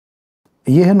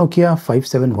ये है Nokia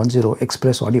 5710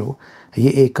 express audio. ये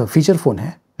एक फ़ीचर फ़ोन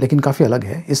है लेकिन काफ़ी अलग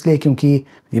है, इसलिए क्योंकि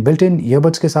ये बिल्ट इन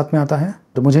ईयरबड्स के साथ में आता है।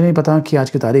 तो मुझे नहीं पता कि आज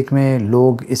की तारीख में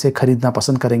लोग इसे ख़रीदना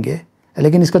पसंद करेंगे,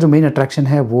 लेकिन इसका जो मेन अट्रैक्शन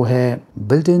है वो है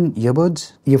बिल्ट इन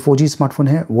ईयरबड्स। ये 4G स्मार्टफोन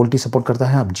है, VoLTE सपोर्ट करता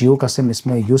है, आप जियो का सिम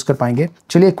इसमें यूज़ कर पाएंगे।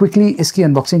 चलिए क्विकली इसकी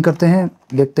अनबॉक्सिंग करते हैं,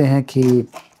 देखते हैं कि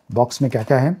बॉक्स में क्या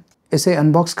क्या है। इसे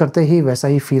अनबॉक्स करते ही वैसा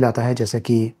ही फील आता है जैसे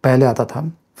कि पहले आता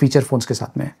था फीचर फ़ोन्स के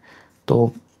साथ में।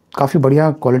 तो काफ़ी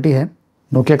बढ़िया क्वालिटी है।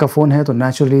 नोकिया का फ़ोन है तो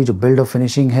नेचुरली जो बिल्ड ऑफ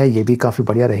फिनिशिंग है ये भी काफ़ी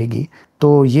बढ़िया रहेगी।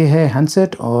 तो ये है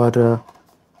हैंडसेट और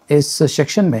इस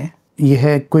सेक्शन में ये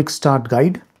है क्विक स्टार्ट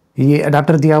गाइड। ये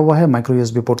अडाप्टर दिया हुआ है, माइक्रो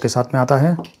USB पोर्ट के साथ में आता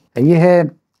है। ये है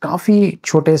काफ़ी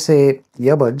छोटे से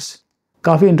ईयरबड्स,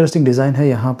 काफ़ी इंटरेस्टिंग डिज़ाइन है,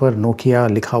 यहाँ पर नोकिया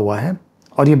लिखा हुआ है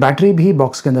और ये बैटरी भी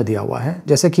बॉक्स के अंदर दिया हुआ है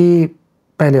जैसे कि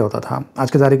पहले होता था।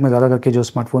 आज की तारीख में ज़्यादा करके जो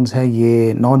स्मार्टफोन्स हैं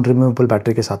ये नॉन रिमूवेबल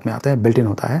बैटरी के साथ में आते हैं, बिल्ट इन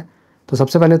होता है। तो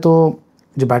सबसे पहले तो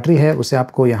जो बैटरी है उसे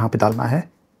आपको यहाँ पे डालना है।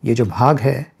 ये जो भाग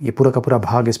है ये पूरा का पूरा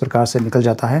भाग इस प्रकार से निकल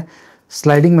जाता है।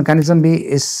 स्लाइडिंग मैकेनिज्म भी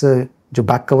इस जो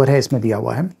बैक कवर है इसमें दिया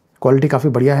हुआ है। क्वालिटी काफ़ी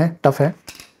बढ़िया है, टफ़ है।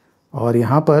 और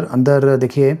यहाँ पर अंदर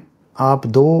देखिए आप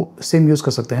 2 सिम यूज़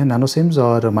कर सकते हैं, नैनो सिम्स,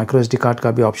 और माइक्रो SD कार्ड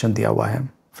का भी ऑप्शन दिया हुआ है।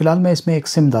 फ़िलहाल मैं इसमें एक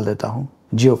सिम डाल देता हूँ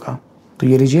जियो का। तो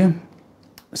ये लीजिए,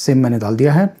 सिम मैंने डाल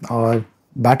दिया है और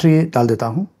बैटरी डाल देता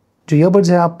हूँ। जो ईयरबड्स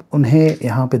है आप उन्हें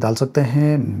यहाँ पे डाल सकते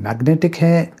हैं, मैग्नेटिक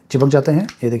है, चिपक जाते हैं,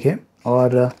 ये देखिए।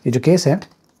 और ये जो केस है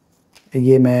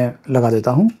ये मैं लगा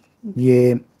देता हूँ।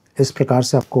 ये इस प्रकार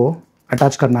से आपको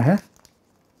अटैच करना है।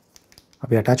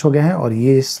 अभी अटैच हो गया है और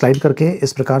ये स्लाइड करके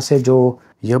इस प्रकार से जो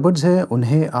ईयरबड्स है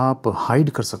उन्हें आप हाइड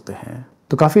कर सकते हैं।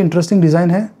 तो काफ़ी इंटरेस्टिंग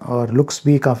डिज़ाइन है और लुक्स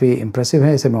भी काफ़ी इम्प्रेसिव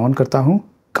है। इसे मैं ऑन करता हूँ।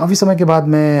 काफ़ी समय के बाद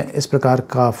मैं इस प्रकार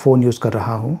का फ़ोन यूज़ कर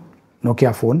रहा हूँ,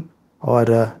 नोकिया फ़ोन,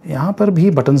 और यहाँ पर भी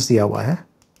बटन्स दिया हुआ है,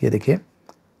 ये देखिए।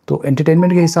 तो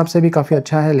एंटरटेनमेंट के हिसाब से भी काफ़ी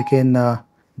अच्छा है, लेकिन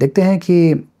देखते हैं कि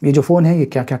ये जो फ़ोन है ये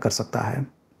क्या क्या कर सकता है।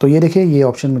 तो ये देखिए, ये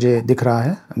ऑप्शन मुझे दिख रहा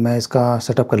है, मैं इसका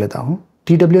सेटअप कर लेता हूँ।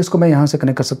 TWS को मैं यहाँ से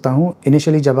कनेक्ट कर सकता हूँ।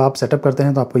 इनिशियली जब आप सेटअप करते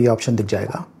हैं तो आपको ये ऑप्शन दिख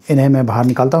जाएगा। इन्हें मैं बाहर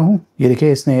निकालता हूँ, ये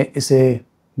देखिए इसने इसे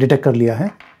डिटेक्ट कर लिया है,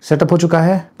 सेटअप हो चुका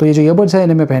है। तो ये जो ईयरबड्स है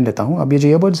इन्हें मैं पहन लेता हूँ। अब ये जो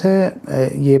ईयरबड्स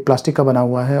है ये प्लास्टिक का बना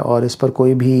हुआ है और इस पर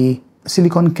कोई भी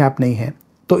सिलिकॉन कैप नहीं है,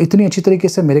 तो इतनी अच्छी तरीके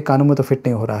से मेरे कानों में तो फिट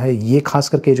नहीं हो रहा है। ये खास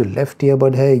करके जो लेफ़्ट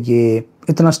ईयरबड है ये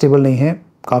इतना स्टेबल नहीं है,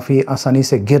 काफ़ी आसानी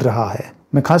से गिर रहा है।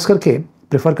 मैं खास करके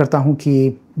प्रेफर करता हूँ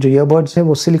कि जो ईयरबड्स है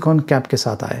वो सिलिकॉन कैप के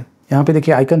साथ आए। यहाँ पे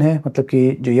देखिए आइकन है, मतलब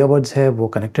कि जो ईयरबड्स है वो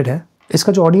कनेक्टेड है।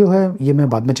 इसका जो ऑडियो है ये मैं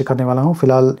बाद में चेक करने वाला हूँ।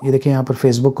 फिलहाल ये देखिए यहाँ पर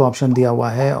फेसबुक का ऑप्शन दिया हुआ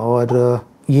है और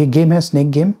ये गेम है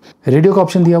स्नेक गेम। रेडियो का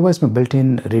ऑप्शन दिया हुआ है, इसमें बिल्ट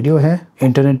इन रेडियो है।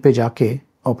 इंटरनेट पे जाके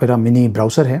ओपेरा मिनी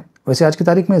ब्राउज़र है। वैसे आज की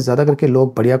तारीख में ज़्यादा करके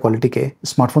लोग बढ़िया क्वालिटी के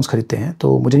स्मार्टफोन्स खरीदते हैं,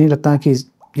 तो मुझे नहीं लगता कि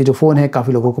ये जो फ़ोन है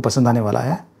काफ़ी लोगों को पसंद आने वाला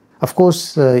है। ऑफ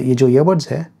कोर्स ये जो ईयरबड्स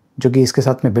है जो कि इसके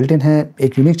साथ में बिल्ट इन है,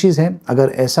 एक यूनिक चीज़ है।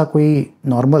 अगर ऐसा कोई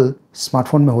नॉर्मल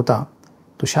स्मार्टफोन में होता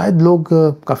तो शायद लोग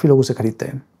काफ़ी लोग उसे खरीदते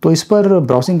हैं। तो इस पर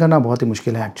ब्राउजिंग करना बहुत ही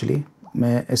मुश्किल है एक्चुअली।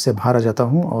 मैं इससे बाहर आ जाता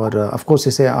हूँ और ऑफ कोर्स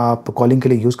इसे आप कॉलिंग के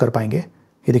लिए यूज़ कर पाएंगे।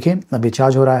 ये देखिए अभी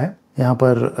चार्ज हो रहा है, यहाँ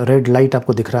पर रेड लाइट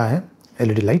आपको दिख रहा है,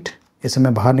 LED लाइट। इसे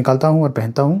मैं बाहर निकालता हूँ और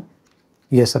पहनता हूँ।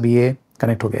 ये सभी ये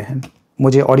कनेक्ट हो गए हैं।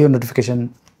 मुझे ऑडियो नोटिफिकेशन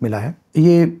मिला है।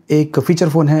 ये एक फ़ीचर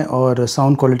फ़ोन है और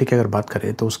साउंड क्वालिटी की अगर बात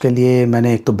करें तो उसके लिए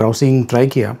मैंने एक तो ब्राउजिंग ट्राई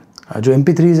किया, जो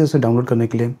MP3 है उसे डाउनलोड करने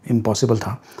के लिए इम्पॉसिबल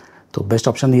था। तो बेस्ट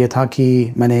ऑप्शन ये था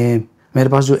कि मेरे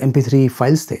पास जो MP3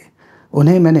 फाइल्स थे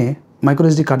उन्हें मैंने माइक्रो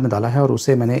SD कार्ड में डाला है और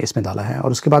उसे मैंने इसमें डाला है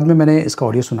और उसके बाद में मैंने इसका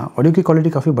ऑडियो सुना। ऑडियो की क्वालिटी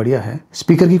काफ़ी बढ़िया है,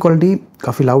 स्पीकर की क्वालिटी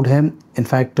काफ़ी लाउड है।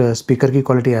 इनफैक्ट स्पीकर की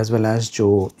क्वालिटी एज वेल एज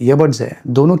जो ईयरबड्स है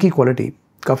दोनों की क्वालिटी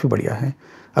काफ़ी बढ़िया है।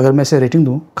 अगर मैं इसे रेटिंग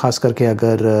दूँ, खास करके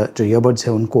अगर जो ईयरबड्स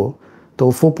है उनको,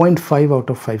 तो 4.5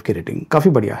 आउट ऑफ 5 की रेटिंग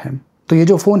काफ़ी बढ़िया है। तो ये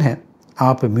जो फ़ोन है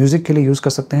आप म्यूज़िक के लिए यूज़ कर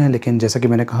सकते हैं, लेकिन जैसा कि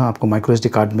मैंने कहा आपको माइक्रो SD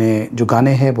कार्ड में जो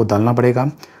गाने हैं वो डालना पड़ेगा।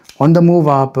 ऑन द मूव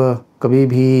आप कभी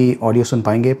भी ऑडियो सुन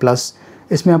पाएंगे, प्लस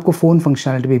इसमें आपको फ़ोन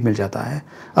फंक्शनैलिटी भी मिल जाता है।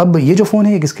 अब ये जो फ़ोन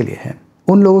है ये किसके लिए है?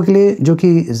 उन लोगों के लिए जो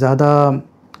कि ज़्यादा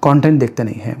कंटेंट देखते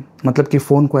नहीं हैं, मतलब कि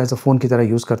फ़ोन को एज अ फ़ोन की तरह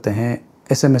यूज़ करते हैं,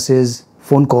 SMSs,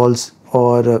 फ़ोन कॉल्स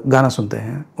और गाना सुनते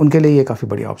हैं, उनके लिए ये काफ़ी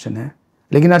बढ़िया ऑप्शन है।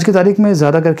 लेकिन आज की तारीख में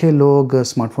ज़्यादा करके लोग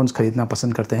स्मार्टफोन्स ख़रीदना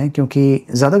पसंद करते हैं, क्योंकि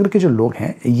ज़्यादा करके जो लोग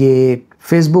हैं ये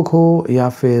फेसबुक हो या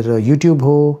फिर यूट्यूब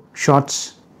हो, शॉर्ट्स,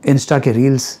 इंस्टा के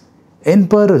रील्स, इन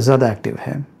पर ज़्यादा एक्टिव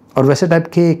है और वैसे टाइप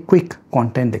के क्विक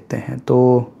कंटेंट देखते हैं। तो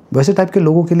वैसे टाइप के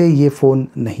लोगों के लिए ये फ़ोन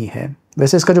नहीं है।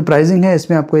 वैसे इसका जो प्राइसिंग है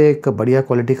इसमें आपको एक बढ़िया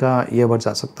क्वालिटी का ईयरबड्स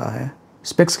आ सकता है।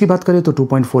 स्पेक्स की बात करें तो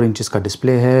 2.4 इंचेस का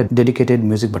डिस्प्ले है, डेडिकेटेड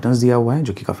म्यूजिक बटन्स दिया हुआ है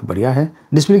जो कि काफ़ी बढ़िया है।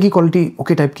 डिस्प्ले की क्वालिटी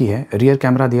ओके टाइप की है। रियर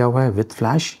कैमरा दिया हुआ है विद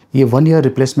फ्लैश। ये 1 ईयर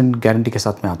रिप्लेसमेंट गारंटी के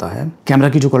साथ में आता है। कैमरा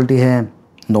की जो क्वालिटी है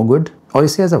नो गुड। और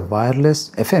इसे एज अ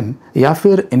वायरलेस FM या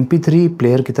फिर MP3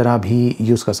 प्लेयर की तरह भी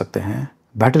यूज़ कर सकते हैं।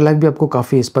 बैटरी लाइफ भी आपको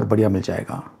काफ़ी इस पर बढ़िया मिल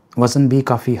जाएगा। वज़न भी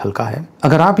काफ़ी हल्का है।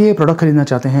 अगर आप ये प्रोडक्ट खरीदना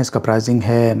चाहते हैं, इसका प्राइसिंग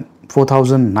है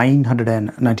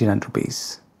 4999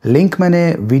 रुपीज़। लिंक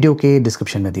मैंने वीडियो के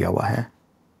डिस्क्रिप्शन में दिया हुआ है।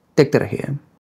 देखते रहिए।